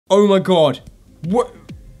Oh my god. What?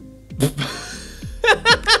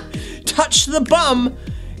 Touch the bum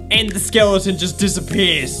and the skeleton just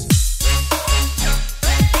disappears.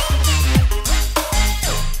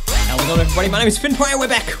 How's it going, everybody? My name is Fynnpire. We're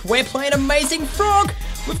back. We're playing Amazing Frog.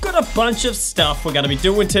 We've got a bunch of stuff we're going to be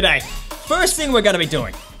doing today. First thing we're going to be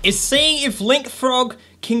doing is seeing if Link Frog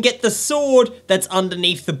can get the sword that's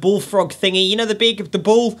underneath the bullfrog thingy. You know, the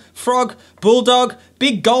bullfrog, bulldog,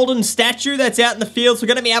 big golden statue that's out in the fields. We're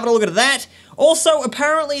going to be having a look at that. Also,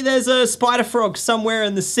 apparently there's a spider frog somewhere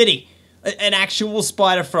in the city. An actual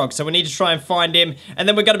spider frog, so we need to try and find him. And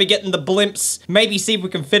then we're going to be getting the blimps. Maybe see if we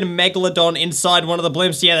can fit a megalodon inside one of the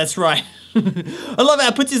blimps. Yeah, that's right. I love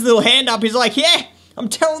how he puts his little hand up. He's like, yeah, I'm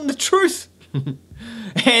telling the truth.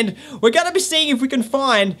 And we're going to be seeing if we can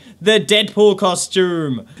find the Deadpool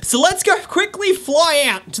costume. So let's go quickly fly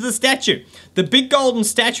out to the statue. The big golden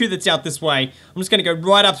statue that's out this way. I'm just going to go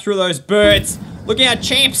right up through those birds. Look out,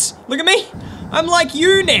 champs. Look at me. I'm like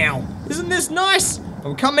you now. Isn't this nice?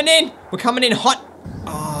 We're coming in. We're coming in hot.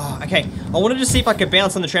 Oh, okay. I wanted to see if I could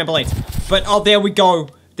bounce on the trampolines. But, oh, there we go.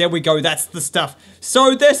 There we go. That's the stuff.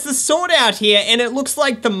 So, there's the sword out here, and it looks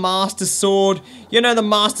like the Master Sword. You know, the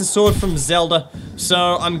Master Sword from Zelda.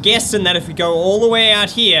 So, I'm guessing that if we go all the way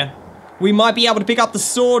out here, we might be able to pick up the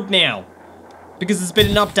sword now. Because there's been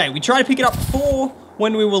an update. We tried to pick it up before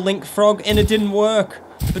when we were Link Frog, and it didn't work.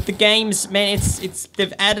 But the games, man,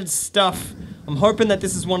 they've added stuff. I'm hoping that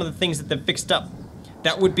this is one of the things that they've fixed up.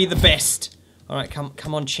 That would be the best. Alright,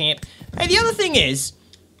 come on, champ. Hey, the other thing is,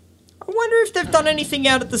 I wonder if they've done anything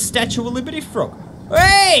out at the Statue of Liberty Frog.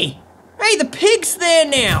 Hey! Hey, the pig's there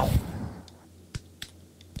now!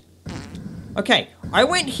 Okay, I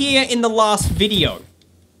went here in the last video.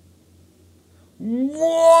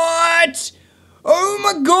 What? Oh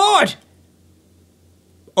my god!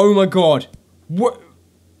 Oh my god. What?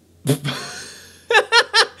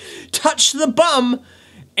 Touch the bum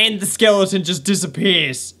and the skeleton just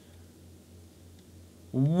disappears.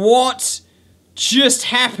 What just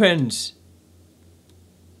happened?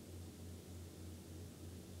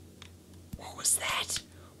 What was that?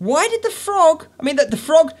 Why did the frog,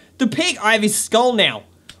 the pig, I have his skull now.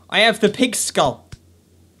 I have the pig skull.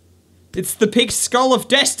 It's the pig skull of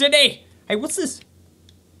destiny. Hey, what's this?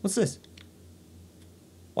 What's this?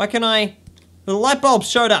 Why can the light bulb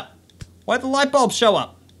showed up. Why did the light bulb show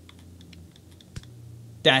up?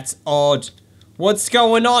 That's odd. What's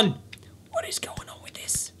going on? What is going on with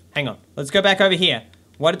this? Hang on. Let's go back over here.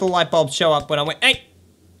 Why did the light bulb show up when I went, hey,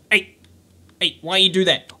 why you do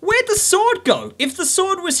that? Where'd the sword go? If the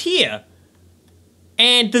sword was here,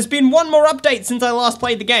 and there's been one more update since I last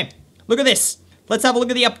played the game. Look at this. Let's have a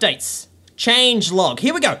look at the updates. Change log.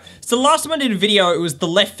 Here we go. So last time I did a video, it was the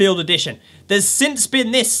left field edition. There's since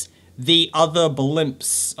been this, the other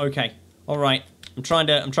blimps. Okay. All right. I'm trying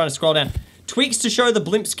to scroll down. Tweaks to show the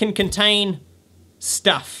blimps can contain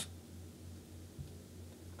stuff.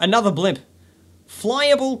 Another blimp.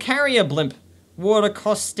 Flyable carrier blimp. Water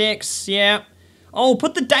caustics, yeah. Oh,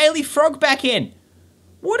 put the daily frog back in.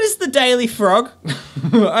 What is the daily frog?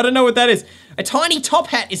 I don't know what that is. A tiny top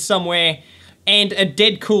hat is somewhere, and a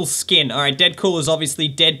Deadpool skin. Alright, Deadpool is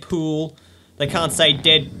obviously Deadpool. They can't say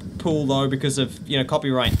Deadpool though because of, you know,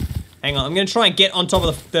 copyright. Hang on, I'm gonna try and get on top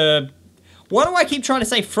of the why do I keep trying to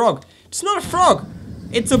say frog? It's not a frog.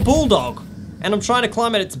 It's a bulldog. And I'm trying to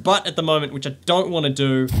climb at its butt at the moment, which I don't want to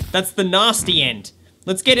do. That's the nasty end.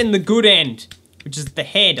 Let's get in the good end, which is the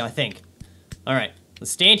head, I think. Alright,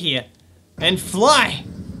 let's stand here and fly.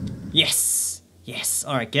 Yes. Yes.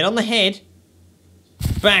 Alright, get on the head.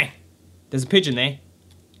 Bang. There's a pigeon there.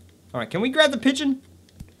 Alright, can we grab the pigeon?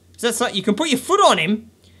 Is that something? You can put your foot on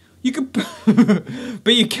him. You can,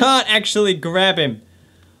 but you can't actually grab him.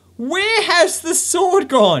 Where has the sword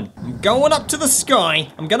gone? I'm going up to the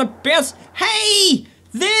sky. I'm gonna bounce. Hey!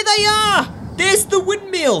 There they are! There's the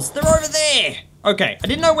windmills. They're over there. Okay, I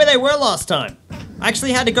didn't know where they were last time. I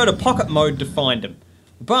actually had to go to pocket mode to find them.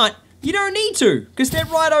 But you don't need to, because they're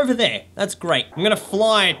right over there. That's great. I'm gonna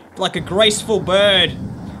fly like a graceful bird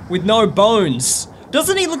with no bones.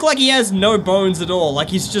 Doesn't he look like he has no bones at all? Like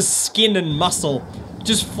he's just skin and muscle,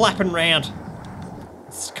 just flapping around.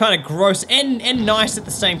 It's kind of gross and nice at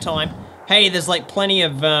the same time. Hey, there's like plenty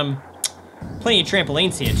of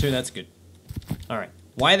trampolines here too. That's good. All right.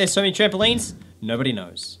 Why are there so many trampolines? Nobody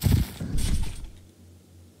knows.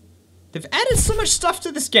 They've added so much stuff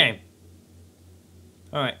to this game.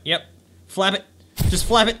 All right. Yep. Flap it. Just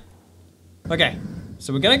flap it. Okay.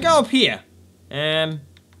 So we're gonna go up here. Do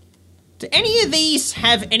any of these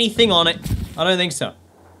have anything on it? I don't think so.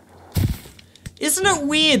 Isn't it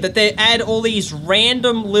weird that they add all these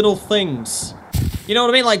random little things? You know what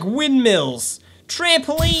I mean? Like windmills,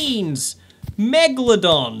 trampolines,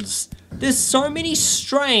 megalodons. There's so many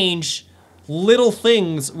strange little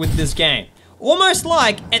things with this game. Almost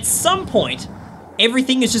like, at some point,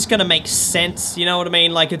 everything is just gonna make sense, you know what I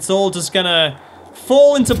mean? Like, it's all just gonna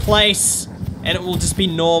fall into place, and it will just be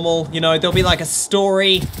normal, you know? There'll be like a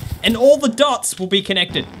story, and all the dots will be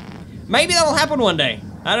connected. Maybe that'll happen one day.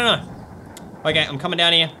 I don't know. Okay, I'm coming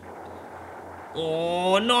down here.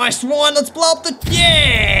 Oh, nice one. Let's blow up the...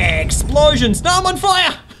 Yeah! Explosions. No, I'm on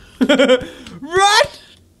fire! Run!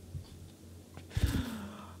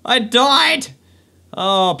 I died.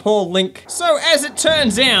 Oh, poor Link. So, as it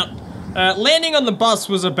turns out, landing on the bus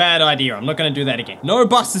was a bad idea. I'm not gonna do that again. No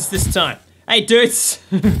buses this time. Hey, dudes.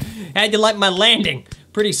 How'd you like my landing?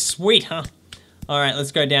 Pretty sweet, huh? Alright,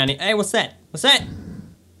 let's go down here. Hey, what's that? What's that?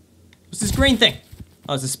 What's this green thing?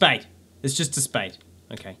 Oh, it's a spade. It's just a spade.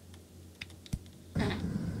 Okay.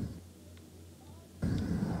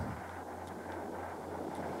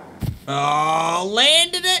 Oh,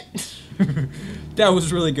 landed it! That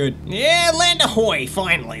was really good. Yeah, land ahoy,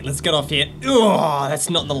 finally. Let's get off here. Oh, that's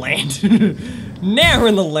not the land. Now we're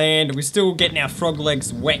in the land. We're still getting our frog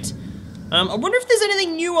legs wet. I wonder if there's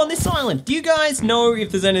anything new on this island. Do you guys know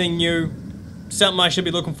if there's anything new? Something I should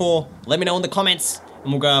be looking for? Let me know in the comments,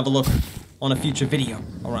 and we'll go have a look on a future video.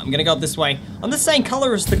 Alright, I'm gonna go up this way. I'm the same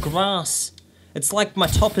color as the grass. It's like my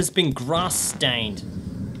top has been grass stained.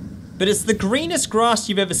 But it's the greenest grass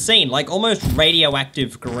you've ever seen, like almost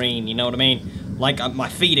radioactive green, you know what I mean? Like my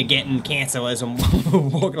feet are getting cancer as I'm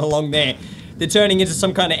walking along there. They're turning into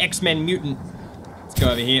some kind of X-Men mutant. Let's go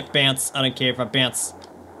over here, bounce. I don't care if I bounce.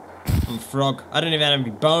 I'm a frog. I don't even have any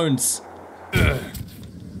bones. Ugh.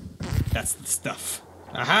 That's the stuff.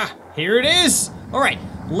 Aha, here it is. All right,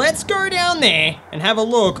 let's go down there and have a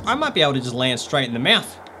look. I might be able to just land straight in the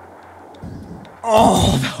mouth.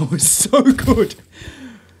 Oh, that was so good.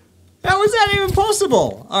 How was that even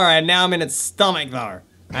possible? All right, now I'm in its stomach though.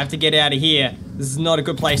 I have to get out of here. This is not a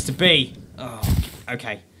good place to be. Oh,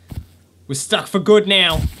 okay. We're stuck for good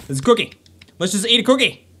now. There's a cookie. Let's just eat a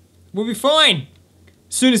cookie. We'll be fine.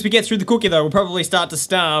 As soon as we get through the cookie though, we'll probably start to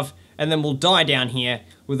starve, and then we'll die down here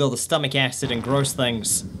with all the stomach acid and gross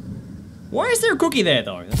things. Why is there a cookie there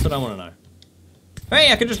though? That's what I want to know.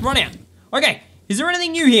 Hey, I could just run out. Okay, is there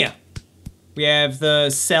anything new here? We have the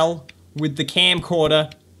cell with the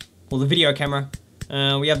camcorder, or the video camera.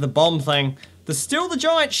 We have the bomb thing. There's still the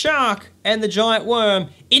giant shark and the giant worm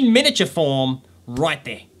in miniature form right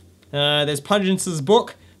there. There's Pungence's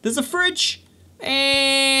book. There's a fridge,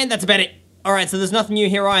 and that's about it. All right, so there's nothing new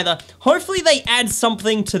here either. Hopefully they add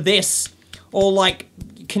something to this, or like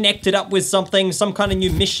connect it up with something, some kind of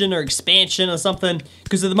new mission or expansion or something,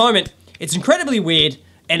 because at the moment, it's incredibly weird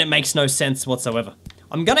and it makes no sense whatsoever.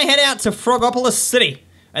 I'm gonna head out to Frogopolis City,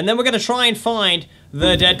 and then we're gonna try and find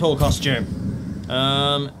the Deadpool costume.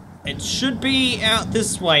 It should be out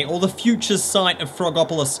this way, or the future site of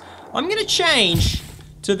Frogopolis. I'm gonna change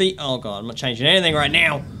to the, oh god, I'm not changing anything right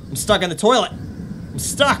now. I'm stuck in the toilet. I'm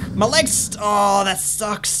stuck. My leg's, oh, that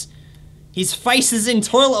sucks. His face is in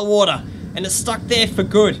toilet water, and it's stuck there for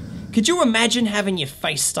good. Could you imagine having your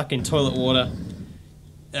face stuck in toilet water?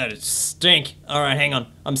 That'd stink. All right, hang on.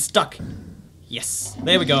 I'm stuck. Yes,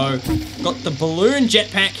 there we go. Got the balloon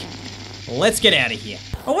jetpack. Let's get out of here.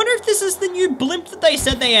 I wonder if this is the new blimp that they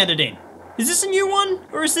said they added in. Is this a new one,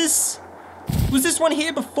 or is this, was this one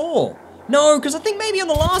here before? No, because I think maybe on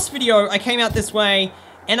the last video I came out this way,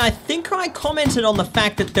 and I think I commented on the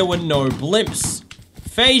fact that there were no blimps.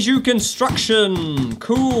 Feiju construction,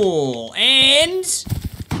 cool. And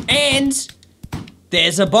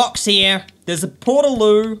there's a box here. There's a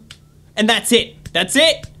portaloo, and that's it. That's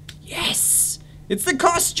it. Yes, it's the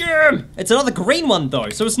costume. It's another green one though,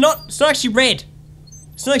 so it's not actually red.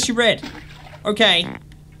 It's not actually red. Okay,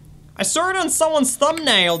 I saw it on someone's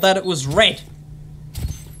thumbnail that it was red.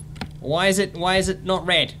 Why is it not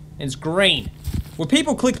red? It's green. Were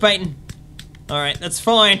people clickbaiting? All right, that's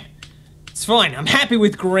fine. It's fine, I'm happy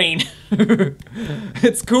with green.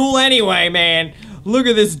 It's cool anyway, man. Look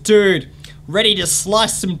at this dude. Ready to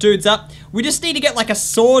slice some dudes up. We just need to get like a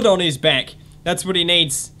sword on his back. That's what he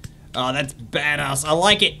needs. Oh, that's badass, I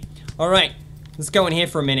like it. All right, let's go in here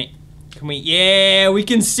for a minute. Can we, yeah, we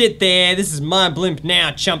can sit there. This is my blimp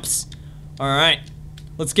now, chumps. All right,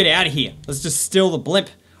 let's get out of here. Let's just steal the blimp.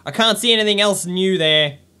 I can't see anything else new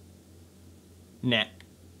there. Nah.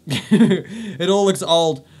 It all looks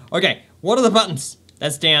old. Okay, what are the buttons?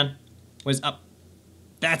 That's down. Where's up?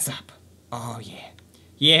 That's up. Oh, yeah.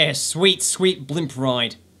 Yeah, sweet, sweet blimp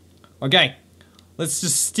ride. Okay, let's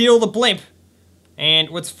just steal the blimp. And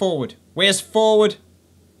what's forward? Where's forward?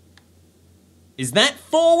 Is that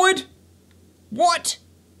forward? What?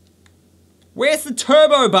 Where's the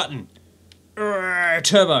turbo button?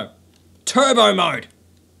 Turbo. Turbo mode.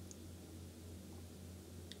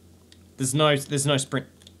 There's no sprint.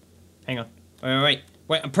 Hang on. Wait.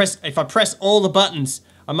 If I press all the buttons,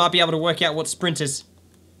 I might be able to work out what sprint is.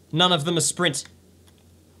 None of them are sprint.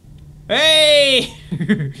 Hey!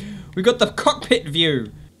 We got the cockpit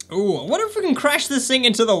view. Ooh, I wonder if we can crash this thing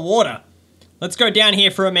into the water. Let's go down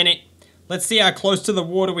here for a minute. Let's see how close to the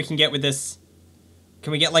water we can get with this.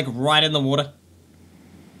 Can we get like right in the water?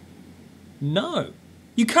 No.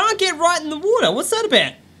 You can't get right in the water. What's that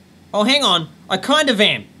about? Oh, hang on. I kind of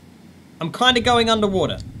am. I'm kind of going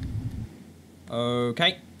underwater.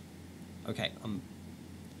 Okay. Okay.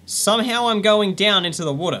 Somehow I'm going down into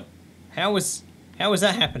the water. How is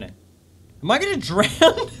that happening? Am I gonna drown?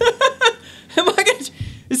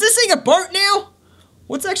 Is this thing a boat now?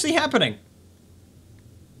 What's actually happening?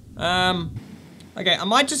 Okay, I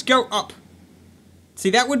might just go up. See,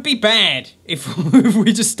 that would be bad if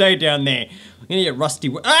we just stayed down there. I'm gonna get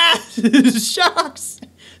rusty. Ah! Sharks!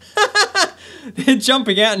 They're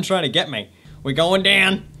jumping out and trying to get me. We're going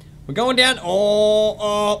down. We're going down.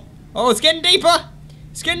 Oh, it's getting deeper.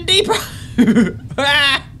 It's getting deeper.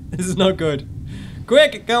 Ah! This is not good.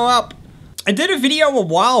 Quick, go up. I did a video a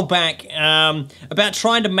while back about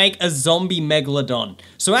trying to make a zombie megalodon.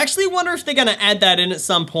 So I actually wonder if they're gonna add that in at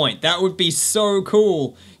some point. That would be so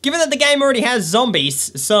cool. Given that the game already has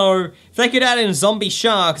zombies, so if they could add in zombie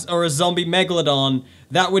sharks or a zombie megalodon,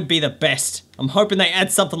 that would be the best. I'm hoping they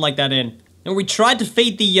add something like that in. And we tried to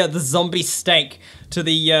feed the zombie steak to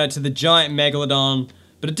the giant megalodon,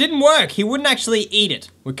 but it didn't work. He wouldn't actually eat it.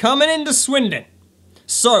 We're coming into Swindon.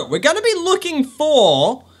 So we're gonna be looking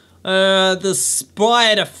for the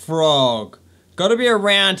spider frog. Gotta be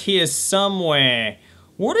around here somewhere.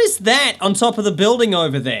 What is that on top of the building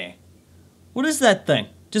over there? What is that thing?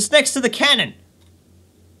 Just next to the cannon.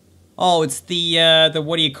 Oh, it's the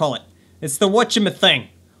what do you call it? It's the whatchama thing.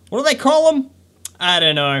 What do they call them? I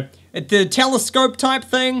don't know. The telescope type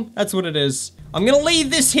thing? That's what it is. I'm gonna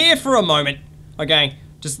leave this here for a moment. Okay,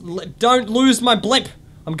 just don't lose my blimp.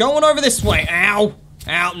 I'm going over this way. Ow.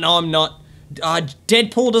 Ow, no I'm not.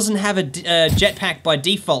 Deadpool doesn't have a jetpack by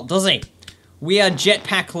default, does he? We are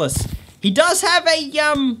jetpackless. He does have a, he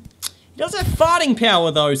does have farting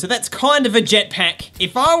power though, so that's kind of a jetpack.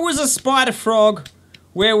 If I was a spider frog,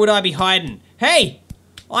 where would I be hiding? Hey,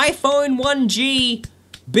 iPhone 1G,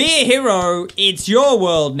 be a hero, it's your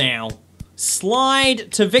world now.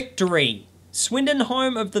 Slide to victory. Swindon,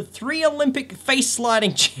 home of the 3 Olympic face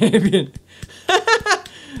sliding champion.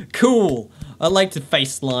 Cool, I like to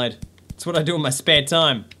face slide. That's what I do in my spare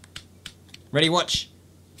time. Ready, watch.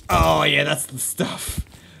 Oh yeah, that's the stuff.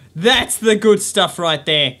 That's the good stuff right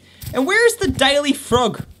there. And where is the Daily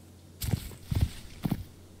Frog?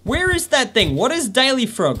 Where is that thing? What is Daily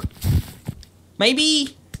Frog?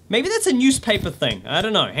 Maybe that's a newspaper thing. I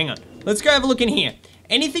don't know, hang on. Let's go have a look in here.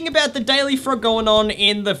 Anything about the Daily Frog going on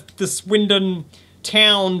in the Swindon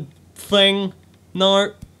town thing?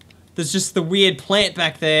 No. There's just the weird plant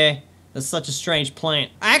back there. That's such a strange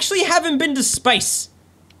plant. I actually haven't been to space.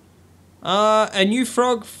 A new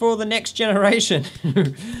frog for the next generation.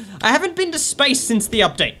 I haven't been to space since the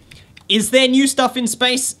update. Is there new stuff in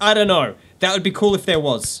space? I don't know. That would be cool if there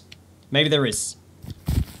was. Maybe there is.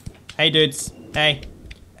 Hey dudes. Hey.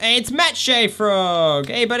 Hey, it's Matt Shea Frog.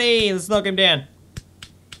 Hey buddy, let's knock him down.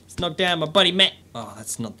 Let's knock down my buddy Matt. Oh,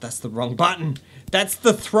 that's the wrong button. That's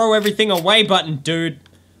the throw everything away button, dude.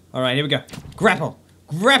 Alright, here we go. Grapple.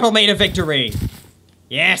 Grapple me to victory.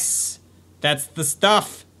 Yes. That's the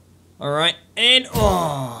stuff. Alright, and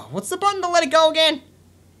oh, what's the button to let it go again?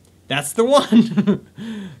 That's the one.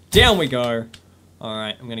 Down we go.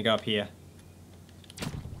 Alright, I'm gonna go up here.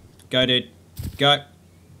 Go, dude. Go.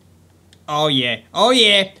 Oh yeah. Oh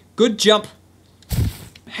yeah. Good jump.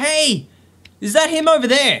 Hey! Is that him over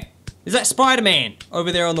there? Is that Spider-Man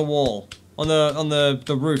over there on the wall? On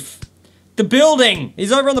the roof? The building!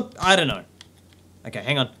 He's over on the... I don't know. Okay,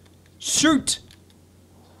 hang on. Shoot!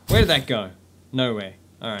 Where did that go? Nowhere.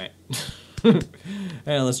 Alright.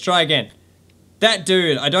 Hey, let's try again. That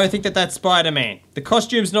dude, I don't think that's Spider-Man. The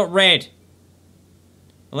costume's not red.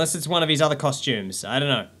 Unless it's one of his other costumes. I don't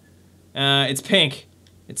know. It's pink.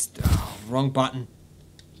 It's... oh, wrong button.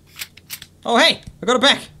 Oh, hey! I got it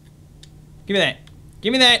back! Give me that.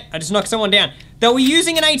 Give me that! I just knocked someone down. They were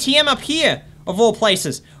using an ATM up here, of all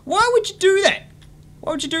places. Why would you do that?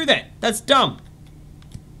 Why would you do that? That's dumb.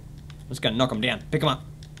 I'm just gonna knock him down. Pick him up.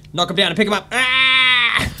 Knock him down and pick him up.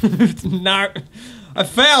 Ah! No. I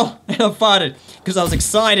fell and I farted because I was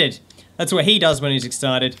excited. That's what he does when he's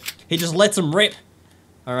excited. He just lets him rip.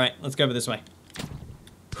 Alright, let's go over this way.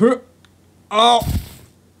 Oh!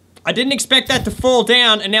 I didn't expect that to fall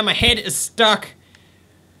down, and now my head is stuck.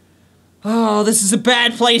 Oh, this is a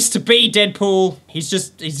bad place to be, Deadpool.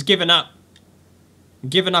 He's given up.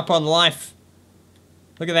 Given up on life.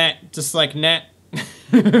 Look at that, just like, nah.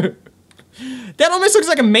 That almost looks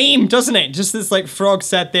like a meme, doesn't it? Just this, like, frog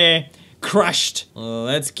sat there, crushed. Well,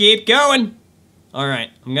 let's keep going.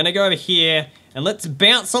 Alright, I'm gonna go over here, and let's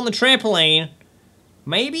bounce on the trampoline.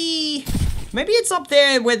 Maybe it's up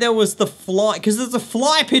there where there was the fly, because there's a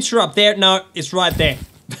fly picture up there. No, it's right there.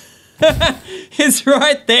 It's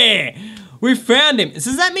right there. We found him.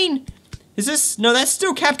 Does that mean, is this, no, that's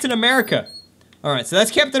still Captain America. Alright, so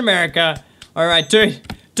that's Captain America. Alright, dude,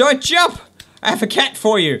 don't jump. I have a cat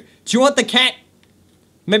for you. Do you want the cat?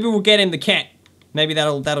 Maybe we'll get him the cat. Maybe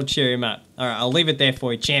that'll cheer him up. Alright, I'll leave it there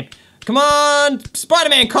for you, champ. Come on,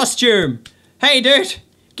 Spider-Man costume. Hey, dude,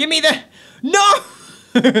 give me the, no!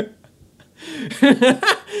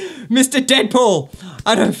 Mr. Deadpool,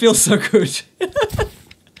 I don't feel so good.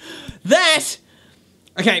 That,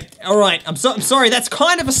 okay, alright, I'm sorry, that's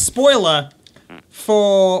kind of a spoiler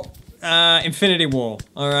for Infinity War,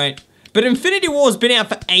 alright? But Infinity War's been out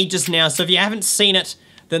for ages now, so if you haven't seen it,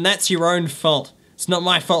 then that's your own fault. It's not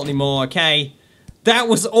my fault anymore, okay? That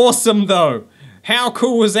was awesome, though. How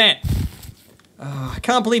cool was that? Oh, I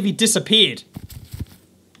can't believe he disappeared.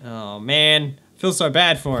 Oh, man. I feel so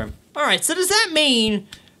bad for him. Alright, so does that mean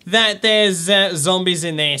that there's zombies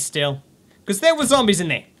in there still? Because there were zombies in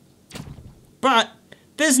there. But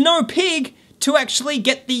there's no pig to actually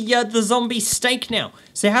get the zombie steak now.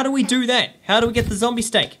 So how do we do that? How do we get the zombie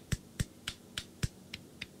steak?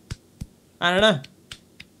 I don't know.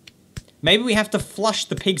 Maybe we have to flush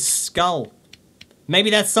the pig's skull. Maybe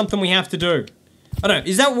that's something we have to do. I don't know.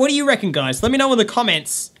 Is that, what do you reckon, guys? Let me know in the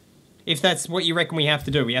comments if that's what you reckon we have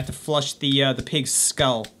to do. We have to flush the pig's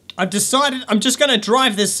skull. I've decided I'm just gonna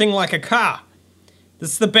drive this thing like a car.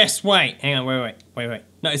 This is the best way. Hang on, wait.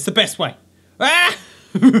 No, it's the best way. Ah!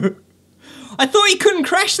 I thought you couldn't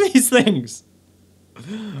crash these things.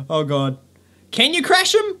 Oh, God. Can you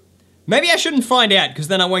crash them? Maybe I shouldn't find out, because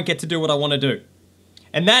then I won't get to do what I want to do.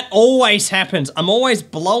 And that always happens. I'm always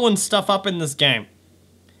blowing stuff up in this game.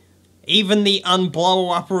 Even the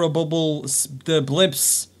unblow-upperable, the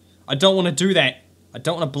blimps. I don't want to do that. I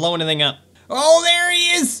don't want to blow anything up. Oh, there he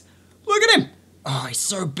is! Look at him! Oh, he's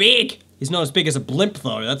so big. He's not as big as a blimp,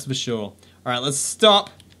 though, that's for sure. Alright, let's stop.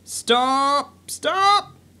 Stop!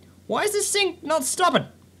 Stop! Why is this thing not stopping?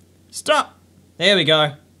 Stop! There we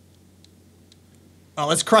go. Oh,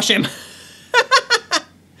 let's crush him.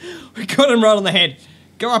 We got him right on the head.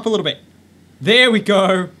 Go up a little bit. There we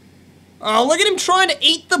go. Oh, look at him trying to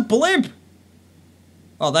eat the blimp.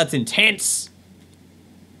 Oh, that's intense.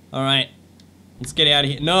 Alright. Let's get out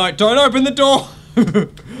of here. No, don't open the door.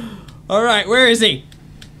 Alright, where is he?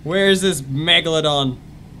 Where is this megalodon?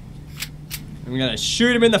 I'm gonna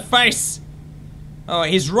shoot him in the face. Oh,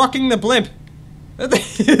 he's rocking the blimp.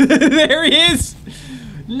 There he is.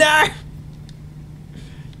 No.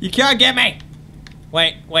 You can't get me.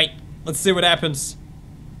 Wait. Let's see what happens.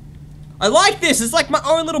 I like this. It's like my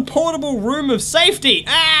own little portable room of safety.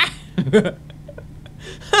 Ah!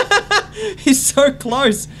 He's so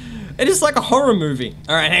close. It is like a horror movie.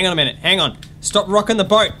 All right, hang on a minute. Hang on. Stop rocking the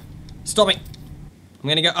boat. Stop it. I'm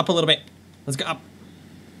gonna go up a little bit. Let's go up.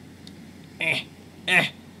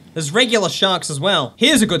 There's regular sharks as well.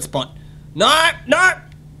 Here's a good spot. No.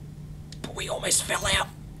 But we almost fell out.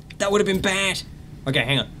 That would have been bad. Okay,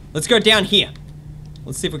 hang on. Let's go down here.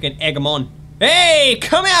 Let's see if we can egg them on. Hey,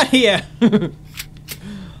 come out here! Alright,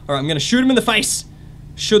 I'm gonna shoot them in the face.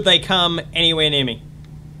 Should they come anywhere near me.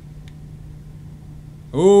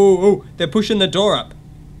 Ooh, they're pushing the door up.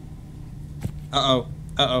 Uh-oh.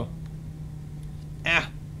 Ah,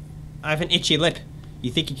 I have an itchy lip.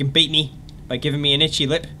 You think you can beat me by giving me an itchy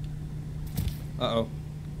lip? Uh-oh.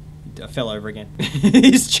 I fell over again.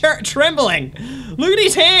 He's trembling! Look at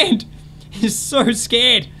his hand! He's so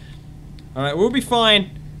scared. Alright, we'll be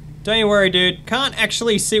fine. Don't you worry, dude. Can't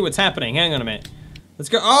actually see what's happening. Hang on a minute. Let's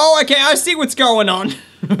go. Oh, okay, I see what's going on.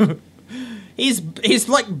 He's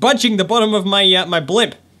like budging the bottom of my my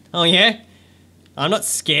blimp. Oh yeah? I'm not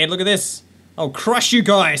scared. Look at this. I'll crush you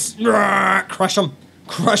guys. Crush them.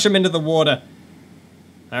 Crush them into the water.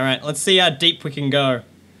 Alright, let's see how deep we can go.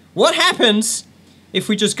 What happens if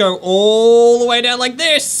we just go all the way down like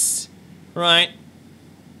this? Right.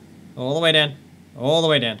 All the way down. All the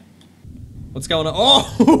way down. What's going on? Oh!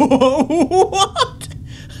 What?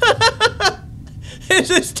 This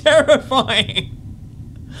is terrifying.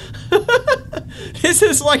 This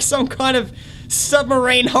is like some kind of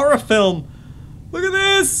submarine horror film. Look at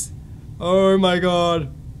this. Oh my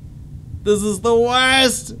god. This is the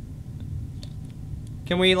worst.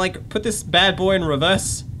 Can we, like, put this bad boy in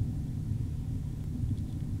reverse?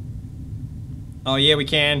 Oh, yeah, we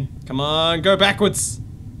can. Come on, go backwards.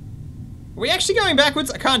 Are we actually going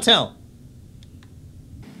backwards? I can't tell.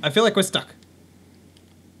 I feel like we're stuck.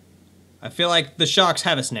 I feel like the sharks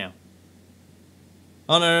have us now.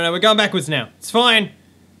 Oh, no, we're going backwards now. It's fine.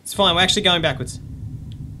 It's fine, we're actually going backwards.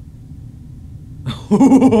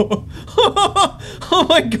 Oh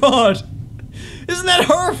my god. Isn't that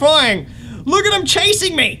horrifying? Look at him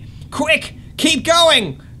chasing me. Quick, keep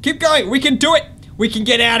going. Keep going. We can do it. We can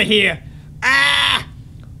get out of here. Ah!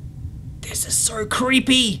 This is so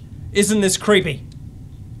creepy. Isn't this creepy?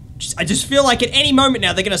 I just feel like at any moment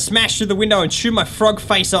now they're gonna smash through the window and shoot my frog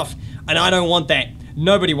face off. And I don't want that.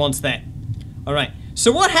 Nobody wants that. Alright,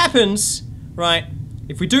 so what happens, right,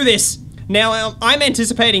 if we do this, now I'm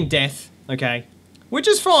anticipating death, okay, which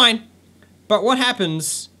is fine, but what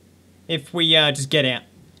happens if we just get out?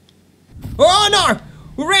 Oh no!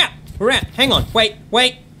 We're out! We're out! Hang on, wait.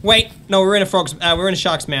 No, we're in a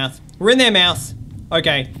shark's mouth. We're in their mouth.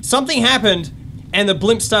 Okay, something happened and the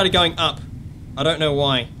blimp started going up. I don't know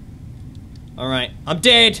why. Alright, I'm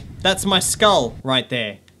dead. That's my skull right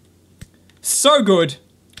there. So good.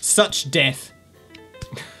 Such death.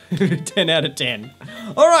 10 out of 10.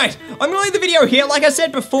 Alright, I'm gonna leave the video here. Like I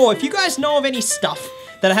said before, if you guys know of any stuff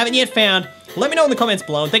that I haven't yet found, let me know in the comments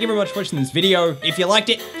below. And thank you very much for watching this video. If you liked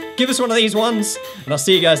it, give us one of these ones. And I'll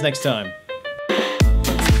see you guys next time.